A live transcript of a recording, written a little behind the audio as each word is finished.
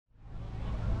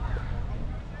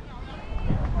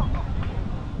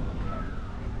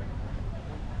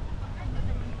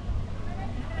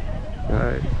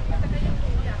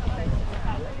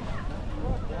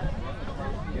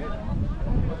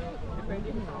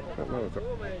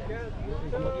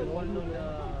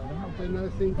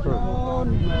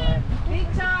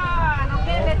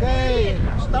Okay,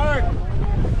 start.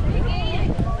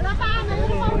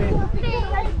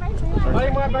 Ay,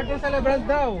 mga birthday celebrants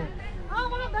daw. Oh,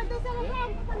 mga birthday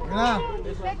celebrant. Yeah.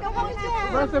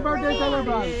 Where's the birthday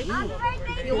celebrant?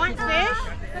 You want fish?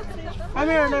 Come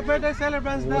here, the birthday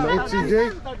celebrants daw. It's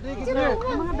CJ.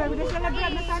 Mga birthday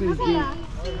celebrant na sana sila.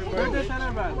 Birthday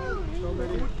celebrant.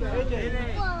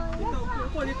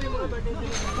 Dito yung mga birthday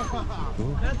celebrant.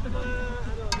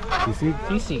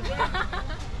 Sisig.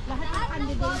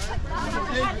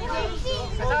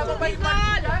 Kasama ba yung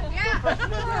man?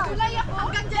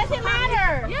 Hanggang Jesse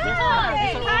Matter.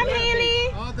 I'm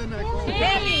Haley.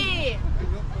 Haley.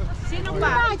 Sino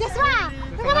ba? Joshua.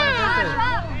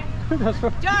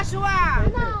 Joshua.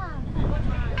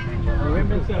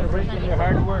 Women celebrating their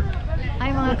hard work. Hi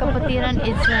mga kapatiran,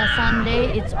 it's Sunday,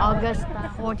 it's August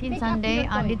 14 Sunday.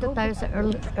 Dito tayo sa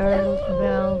Earl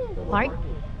Bales Park.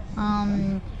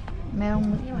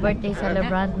 Merong birthday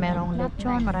celebrant, merong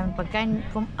lechon, maraming pagkain.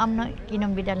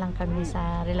 Kinumbida lang kami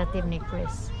sa relative ni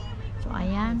Chris. So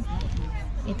ayan,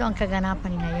 ito ang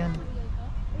kaganapan ngayon.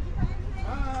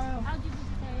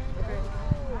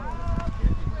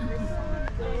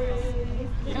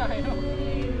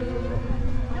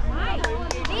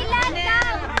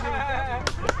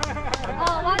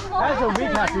 That's a big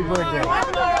happy birthday.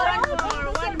 One more.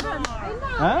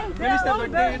 Huh? Finish the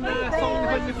birthday in the song.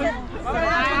 Happy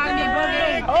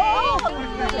birthday. Oh!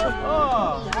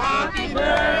 Happy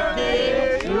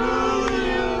birthday to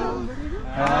you.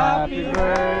 Happy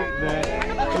birthday.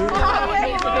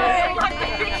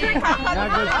 Not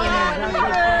good singers.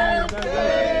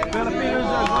 Filipinos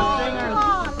are good singers.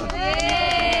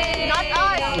 Not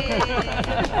us.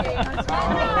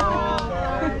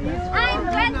 I'm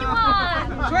 21.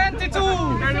 22!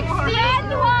 21.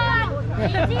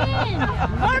 18.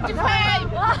 45.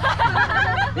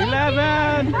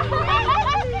 11.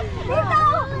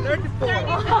 34.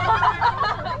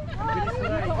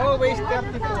 Always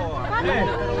 34.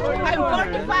 I'm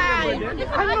 45.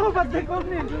 Ano ba they call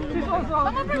me? She's also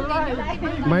July.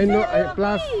 Minor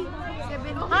plus.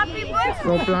 Happy birthday.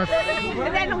 So plus.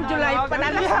 And then nung July pa na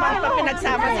last month pa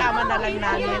pinagsama-sama na lang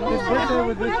namin. His birthday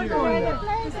was this year.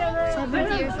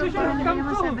 70 years old pa, hindi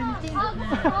naman 70.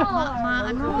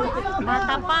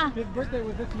 Bata pa. His birthday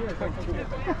was this year. Tapos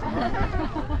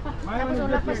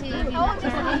wala pa si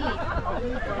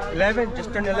 11, just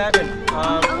turned 11.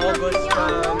 August.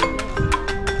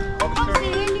 Si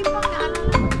Haley pa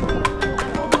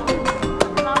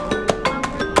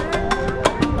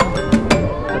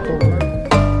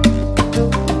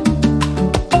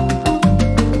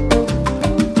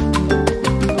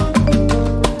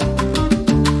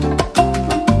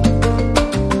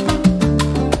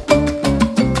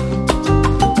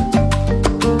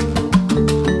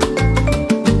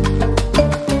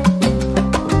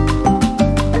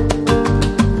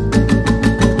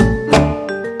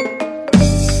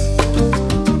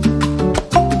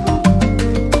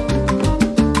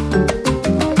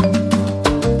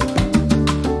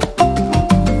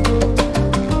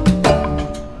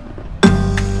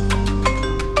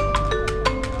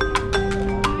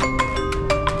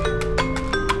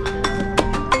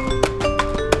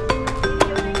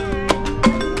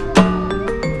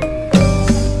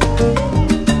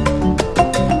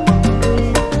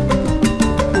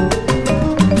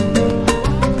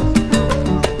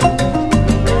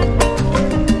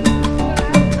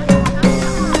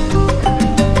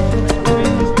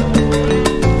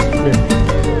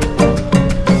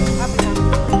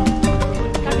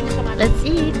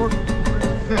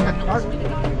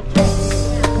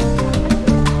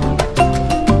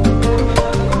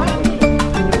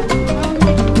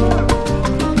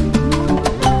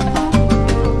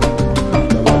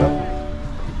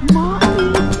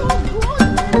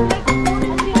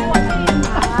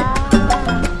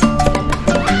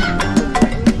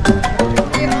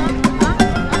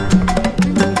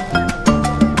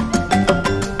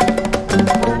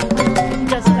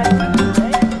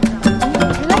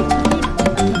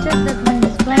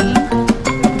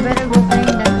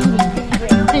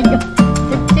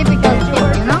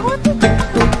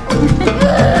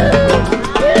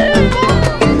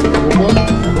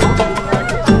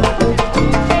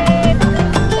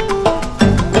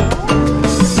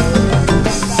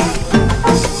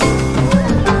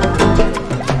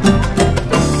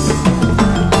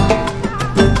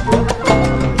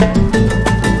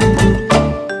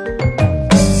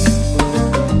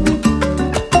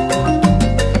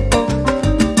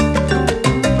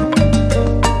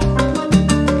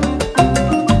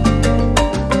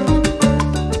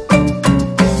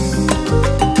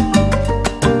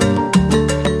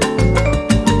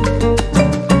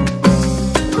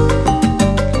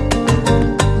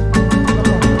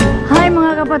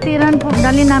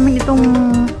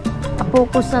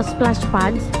tapos sa splash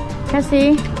pads.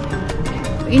 Kasi,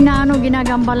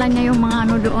 ginagambalan niya yung mga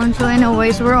ano doon. So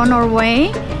anyways, we're on our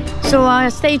way. So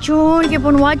stay tuned, keep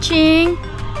on watching.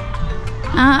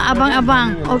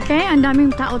 Abang-abang. Okay? Ang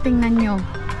daming tao, tingnan nyo.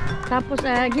 Tapos,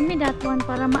 give me that one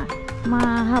para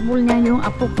mahabol niya yung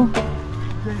apo ko.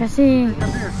 Kasi,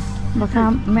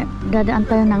 baka dadaan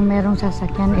tayo ng merong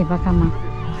sasakyan, baka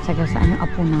sagasaan yung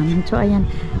apo namin. So ayan,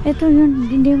 ito yun,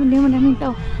 hindi mo daming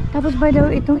tao. Tapos by the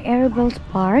way, itong Earl Bales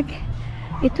Park,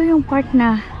 ito yung park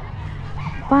na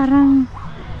parang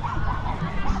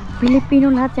Pilipino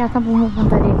lahat yata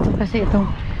pumupunta dito kasi itong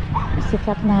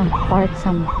sikat na park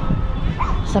sa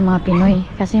mga Pinoy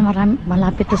kasi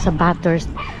malapit to sa Bathurst,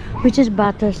 which is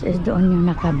Bathurst is doon yung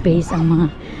naka-base ang mga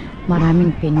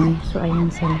maraming Pinoy. So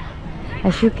ayan sila,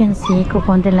 as you can see,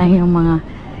 kukonti lang yung mga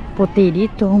puti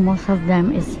dito, most of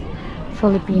them is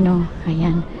Filipino.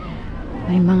 Ayan,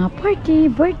 may mga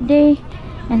party, birthday,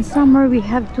 and summer. We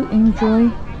have to enjoy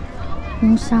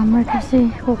yung summer kasi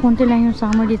kukunti lang yung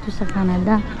summer dito sa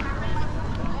Canada.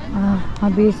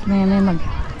 Mabilis may mag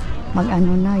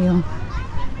ano na yung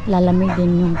lalamig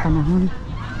din yung panahon.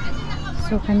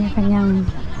 So kanya-kanyang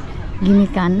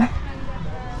gimikan,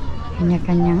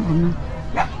 kanya-kanyang ano,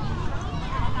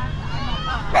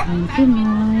 yung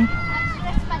Pinoy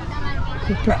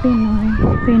dito,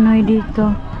 Pinoy dito.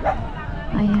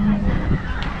 Ayan,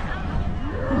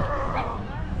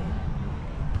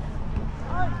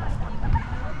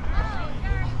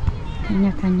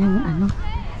 kanya-kanyang ano,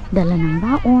 dala ng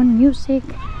baon, music,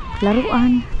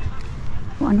 laruan,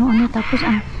 kung ano-ano. Tapos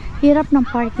ang hirap ng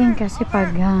parking kasi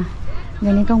pag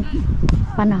ganitong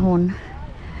panahon,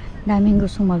 daming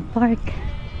gusto mag-park.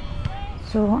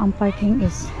 So ang parking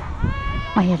is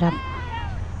mahirap.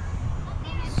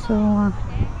 So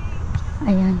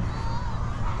ayan,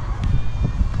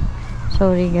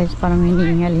 sorry guys, parang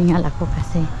hinihingal-hingal ako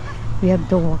kasi we have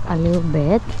to walk a little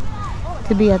bit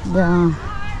to be at the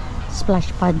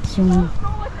splash pads, yung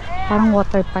parang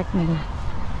water park nila.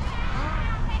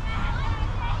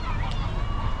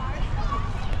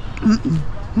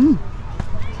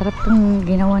 Sarap tong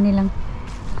ginawa nilang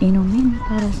inumin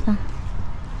para sa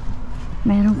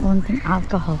mayroong konting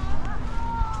alcohol.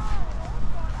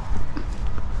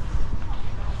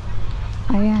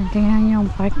 Ayan, tingnan nyo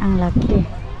yung park, ang laki.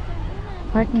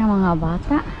 Park ng mga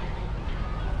bata.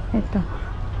 Ito.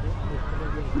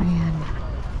 Ayan.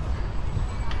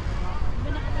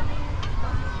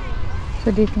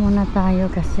 So dito muna tayo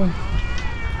kasi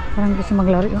parang gusto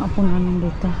maglaro yung apo namin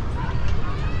dito.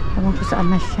 Ewan ko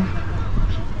saan na siya.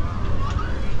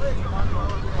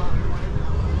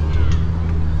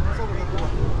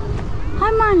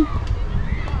 Hi man.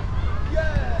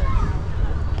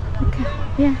 Okay,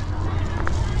 yeah.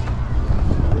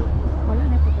 Wala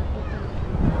na ito.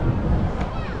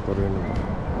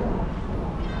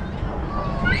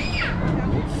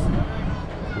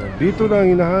 Dito lang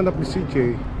hinahanap ni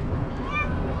CJ.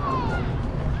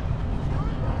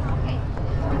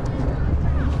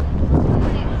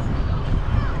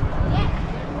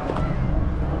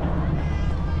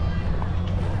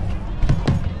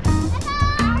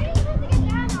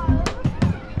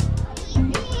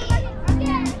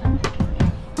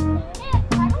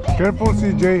 Careful,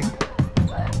 CJ.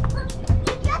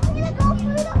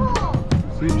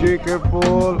 CJ,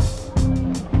 careful.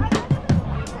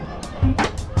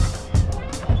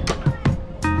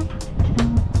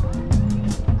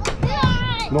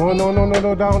 No,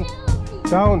 down.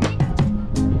 Down.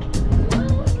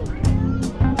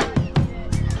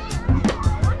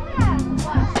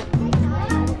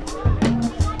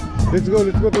 Let's go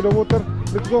to the water.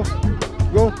 Let's go.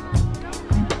 Go.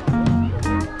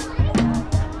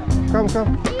 Come.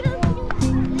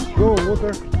 Go,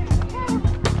 water.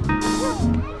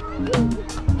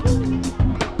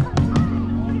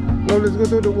 No, let's go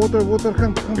to the water.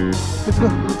 Come. Let's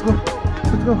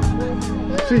go.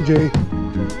 CJ.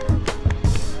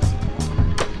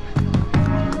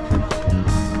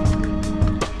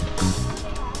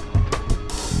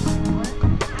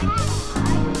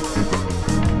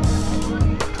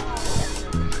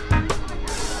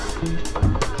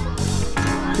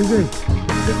 CJ.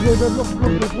 Let's go there, look,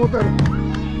 water.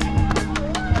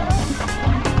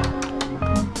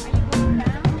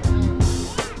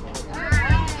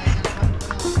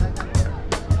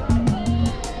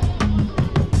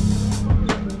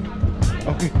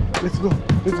 Okay, let's go.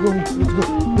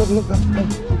 Look,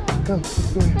 come,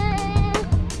 let's go here.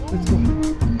 Let's go.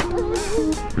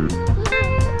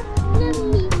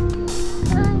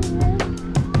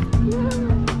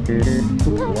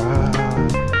 Wow.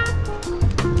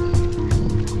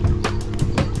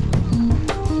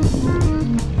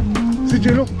 CJ,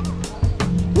 look,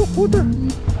 water.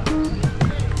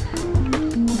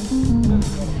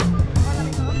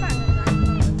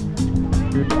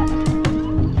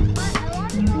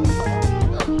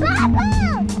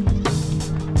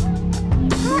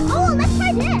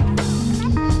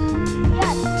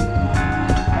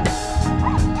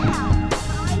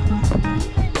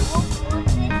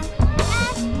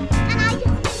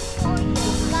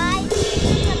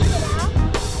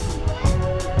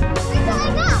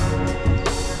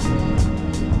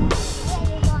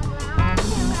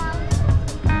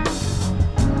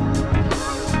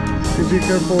 be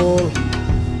careful.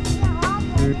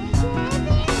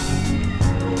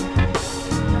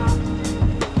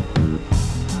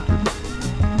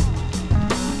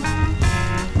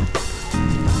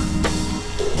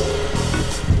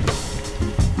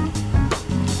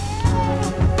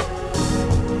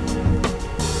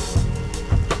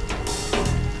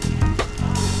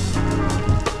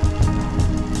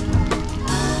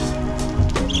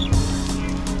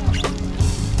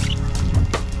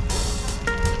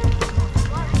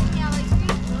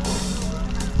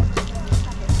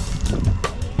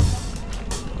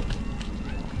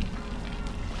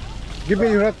 Give me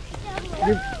your hat.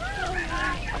 Give.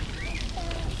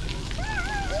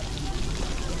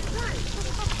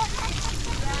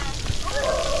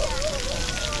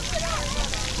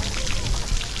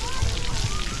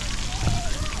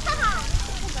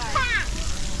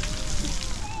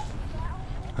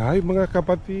 Hi mga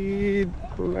kapatid.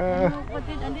 Tula.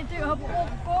 Kapatid, andito yung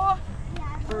hapok ko.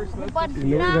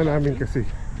 Inuwi na namin kasi.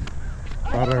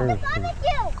 Parang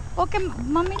Okay,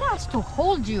 Mami has to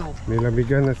hold you.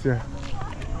 nilamigan na siya.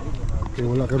 Kaya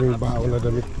wala kaming baon na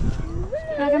damit.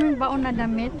 Wala kaming baon na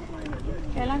damit.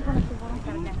 Kailan ko na siguro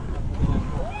karga.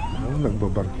 Oh,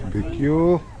 nagbabarbecue.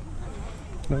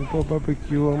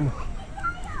 Nagbabarbecue.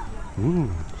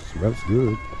 Smells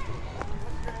good.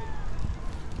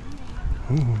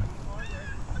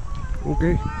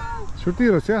 Okay.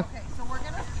 Surtira siya.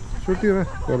 Surtira.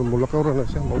 Pero mulakaw na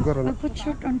siya. Maugar na. I put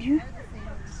shirt on here.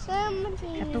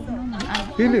 Katog naman.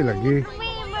 Pili lagi.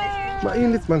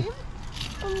 Mainit man.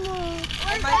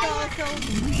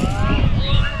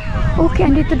 Okay,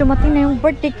 andito dumating na yung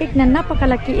birthday cake na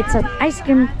napakalaki. It's an ice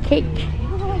cream cake.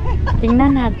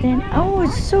 Tingnan natin. Oh,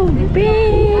 it's so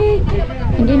big.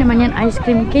 Hindi naman yan ice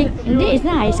cream cake. Hindi, it's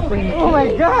not ice cream cake. Oh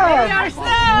my God!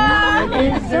 Yeah,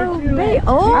 it's so big.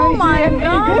 Oh my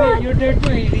God! You're there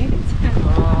too, Haley.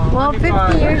 Well,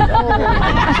 50 years old.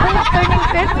 Who's turning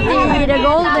 50? The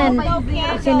golden.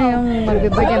 Sino yung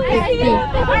magbe-birthday ang 50? I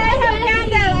have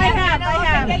candle. I have.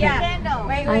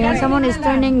 Yeah. Ayan, someone is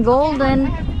turning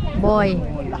golden. Boy.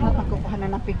 Kukuha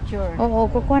na ng picture. Oo,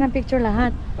 kukuha ng picture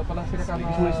lahat.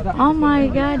 Oh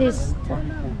my God, it's...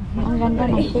 Ang ganda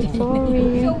ng cake.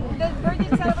 Sorry.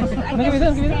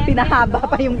 Pinahaba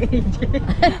pa yung age.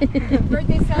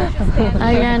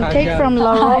 Ayan, cake from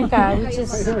La Roca, which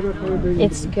is...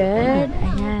 It's good.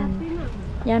 Ayan.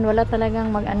 Yan, wala talagang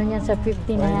mag-ano yan sa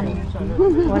 50 na yan.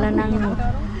 Wala nang...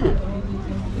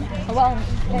 Wow.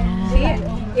 Ayan.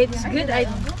 It's good. I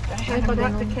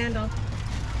forgot the candle.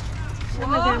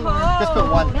 Just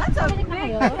put one.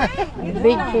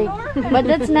 Big cake. But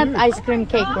that's not ice cream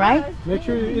cake, right? Make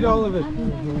sure you eat all of it.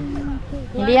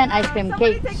 Hindi yan ice cream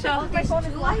cake. Okay.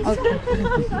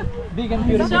 Big and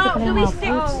beautiful.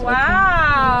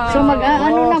 Wow. So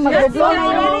mag-ano na, mag-blow na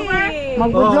yung...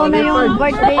 Mag-blow na yung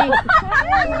birthday.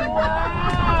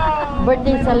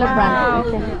 Birthday celebrant.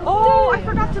 Okay. Oh, I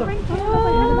forgot to bring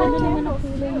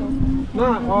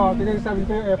Ma, pinagsasabi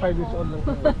ko yung 5 years old lang.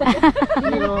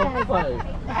 0, 5.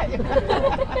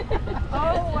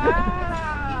 Oh,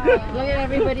 wow. Look at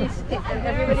everybody's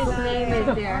name is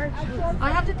there.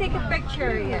 I have to take a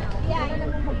picture. Yeah.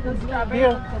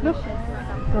 Here, look.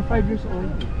 For 5 years old.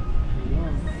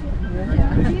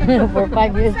 For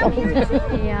 5 years old.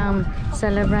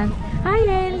 Celebrant. Hi,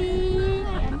 Ellie.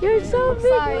 You're so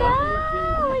big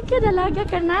now. Oh my God, alaga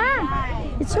ka na.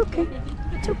 It's okay.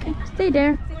 It's okay. Stay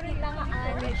there.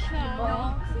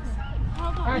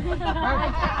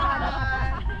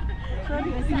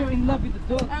 You're in love with the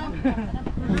dog.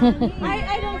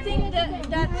 I don't think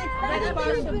that's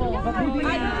possible. I don't think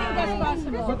that's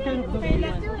possible. What kind of dog do you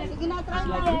like?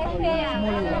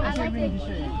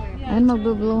 Ay,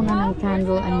 magbo-blow na ng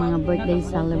candle ang mga birthday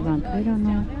celebrant. I don't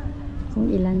know kung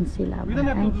ilan sila. But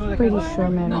I'm pretty sure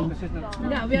meron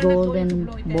golden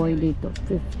boy dito,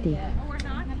 50.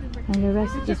 And the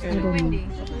rest is, I don't know.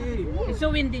 It's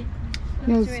so windy.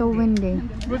 Yeah, it's so windy.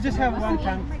 We'll just have one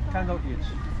candle each.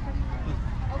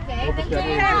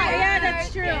 Yeah, that's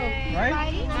true.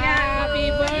 Right? Happy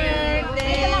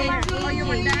birthday to you.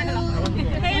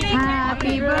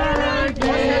 Happy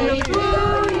birthday to you.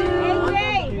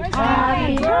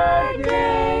 Happy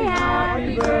birthday,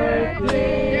 happy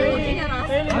birthday.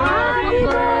 Happy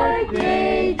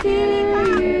birthday to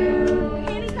you.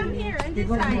 Haley, come here and this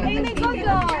side. Haley, go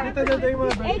there.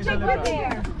 AJ, go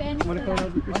there. 10.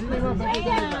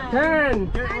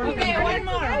 Okay, one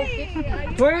more.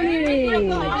 20.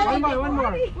 One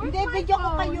more. Hindi, video ko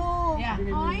kayo.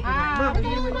 Ah,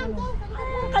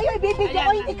 Kayo ibibidyo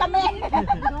ko, hindi kami.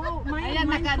 ayan,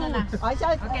 nakano na. O, siya,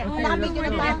 namin nyo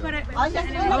na ba? O, siya,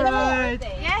 Alright.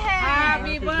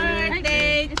 Happy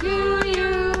birthday to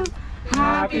you.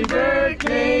 Happy Happy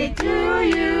birthday to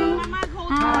you.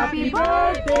 Happy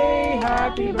birthday,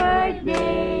 happy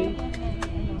birthday.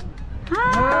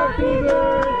 Happy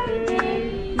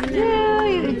birthday to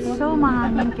you. It's so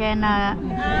mahangin kaya na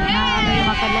ano yung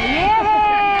makala. Yay!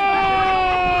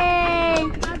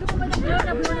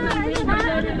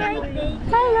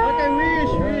 Hello! Okay,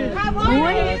 wish. How old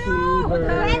are you?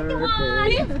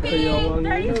 21, 50,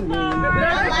 34.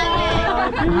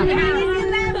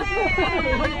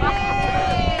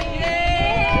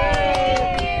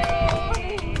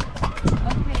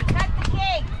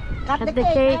 Cut the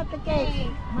cake. Cut the cake.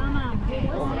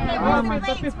 Mama,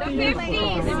 it's 50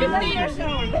 years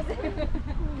old.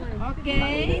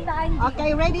 Okay.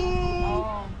 Okay, ready?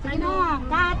 Sige na,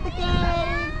 cut the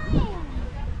cake.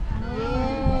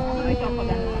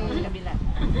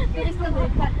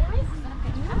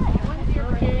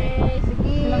 Yay.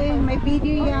 Sige, may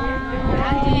video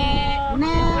yan.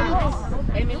 Next.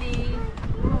 Emily.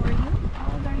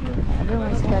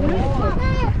 Everyone's cutting the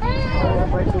cake. For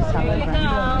birthday celebration.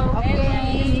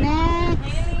 Okay,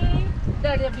 next.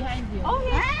 They're behind you. Oh,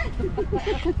 yeah.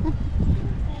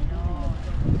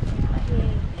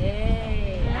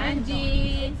 Yay.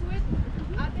 Angie.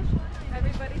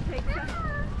 Everybody take a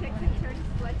turn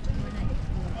slicing.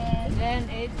 And then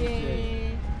AJ.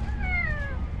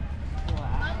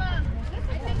 Mama,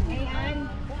 hey, Ann.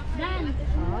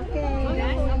 Okay.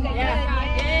 Yeah.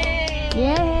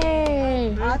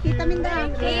 Yay! Oh, Tita Minda.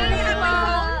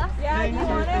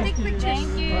 Take pictures.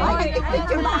 Thank you. Oh, take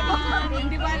picture ba ako?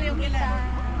 Hindi ba yung kailan?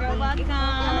 You're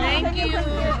welcome. Thank you.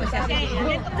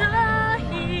 Dahil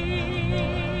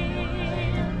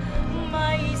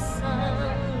may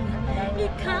isang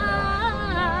ikaw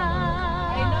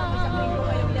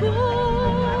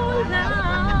kulang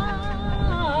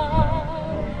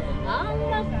ang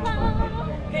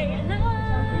napakailan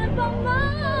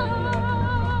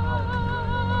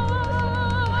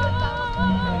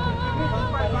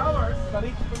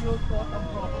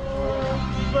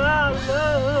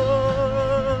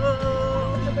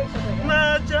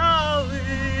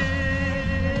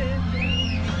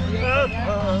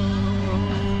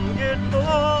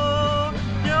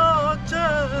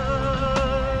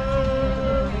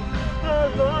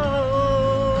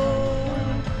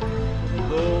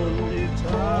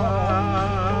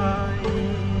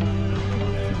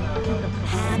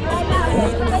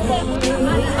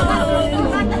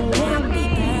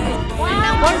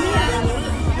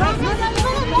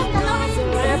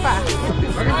pa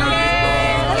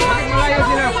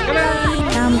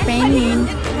Campaigning.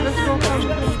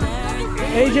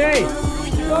 AJ!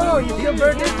 Oh, it's your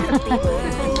birthday!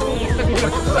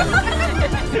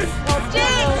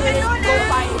 Jay,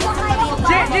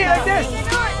 like this!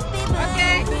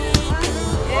 Okay.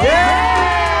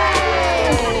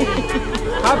 Yay!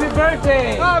 Happy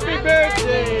birthday! Happy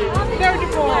birthday!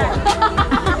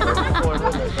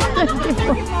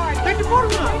 34! 34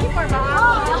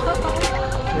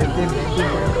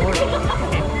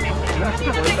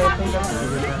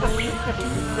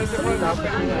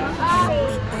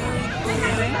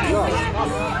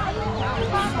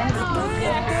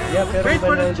 Wait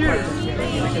for the cheers!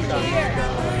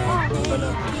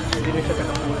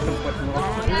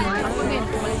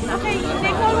 Okay,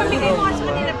 Nicole, mamigay mo sa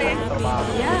kanila, Ben.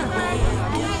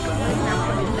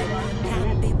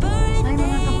 Ay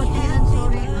mga kapatiran,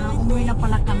 sorry, umuwi na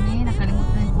pala kami.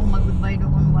 Nakalimutan kong mag-goodbye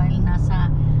doon while nasa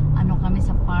ano kami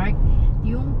sa park.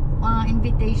 Yung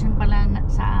invitation pala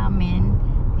sa amin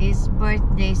is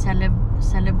birthday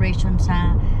celebration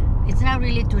sa, it's not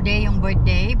really today yung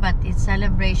birthday, but it's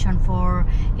celebration for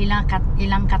ilang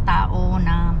katao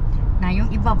na yung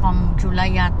iba pang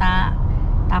July yata,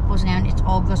 tapos ngayon it's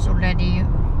August already.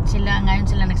 Ngayon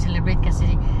sila nag-celebrate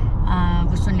kasi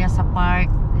gusto nila sa park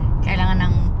kailangan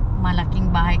ng malaking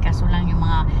bahay, kaso lang yung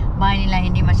mga bahay nila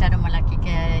hindi masyado malaki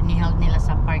kaya ni-held nila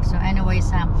sa park. So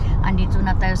anyways, andito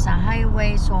na tayo sa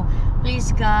highway, so please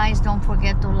guys, don't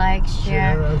forget to like,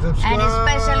 share, and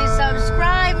especially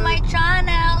subscribe my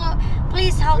channel.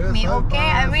 Please help me,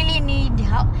 okay? I really need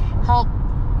help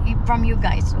from you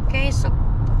guys, okay? So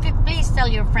please tell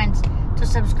your friends to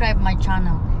subscribe my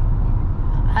channel,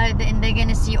 and they're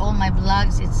gonna see all my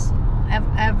vlogs. It's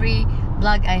every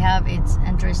vlog I have, it's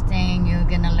interesting. You're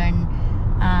gonna learn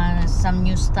some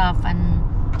new stuff, and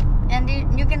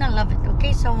you're gonna love it,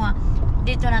 okay? So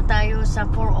dito na tayo sa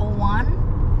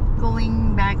 401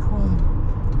 going back home,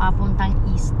 papuntang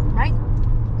east, right?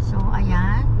 So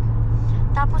ayan,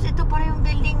 tapos ito pa yung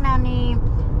building na ni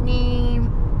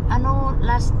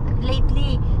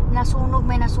lately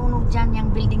may nasunog dyan,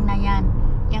 yung building na yan,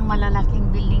 yung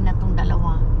malalaking building na tong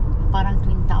dalawa, parang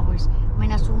Twin Towers, may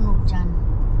nasunog dyan.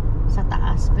 sa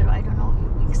taas. Pero I don't know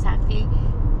exactly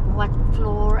what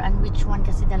floor and which one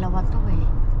kasi dalawa to eh.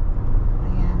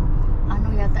 Ayan. Ano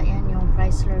yata yan yung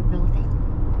Chrysler building.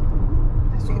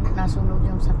 Nasunog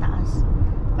yung sa taas.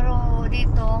 Pero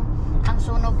dito, ang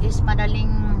sunog is madaling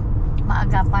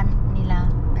maagapan nila.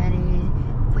 Very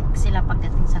quick sila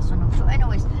pagdating sa sunog. So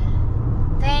anyways,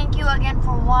 thank you again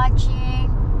for watching.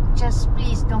 Just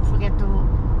please don't forget to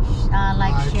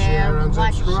like, share, and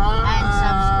watch, subscribe. and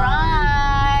subscribe.